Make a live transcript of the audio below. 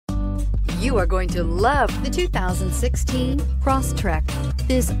You are going to love the 2016 Crosstrek.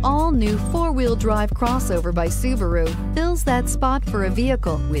 This all-new four-wheel drive crossover by Subaru fills that spot for a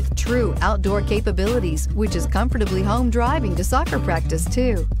vehicle with true outdoor capabilities, which is comfortably home driving to soccer practice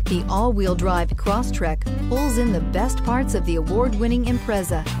too. The all-wheel drive Crosstrek pulls in the best parts of the award-winning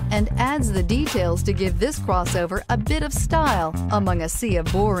Impreza and adds the details to give this crossover a bit of style among a sea of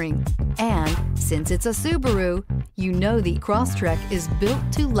boring. And since it's a Subaru, you know the Crosstrek is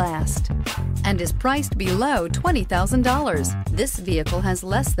built to last and is priced below $20,000. This vehicle has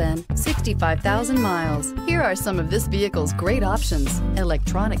less than 65,000 miles. Here are some of this vehicle's great options: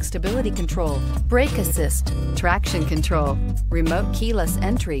 electronic stability control, brake assist, traction control, remote keyless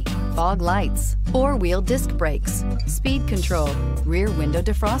entry, fog lights, four-wheel disc brakes, speed control, rear window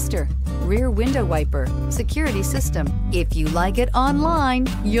defroster, rear window wiper, security system. If you like it online,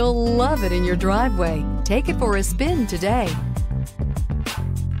 you'll love it in your driveway. Take it for a spin today.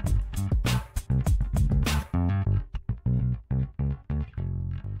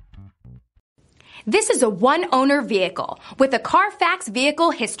 This is a one-owner vehicle with a Carfax Vehicle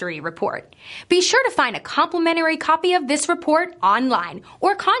History Report. Be sure to find a complimentary copy of this report online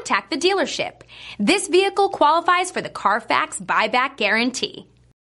or contact the dealership. This vehicle qualifies for the Carfax Buyback Guarantee.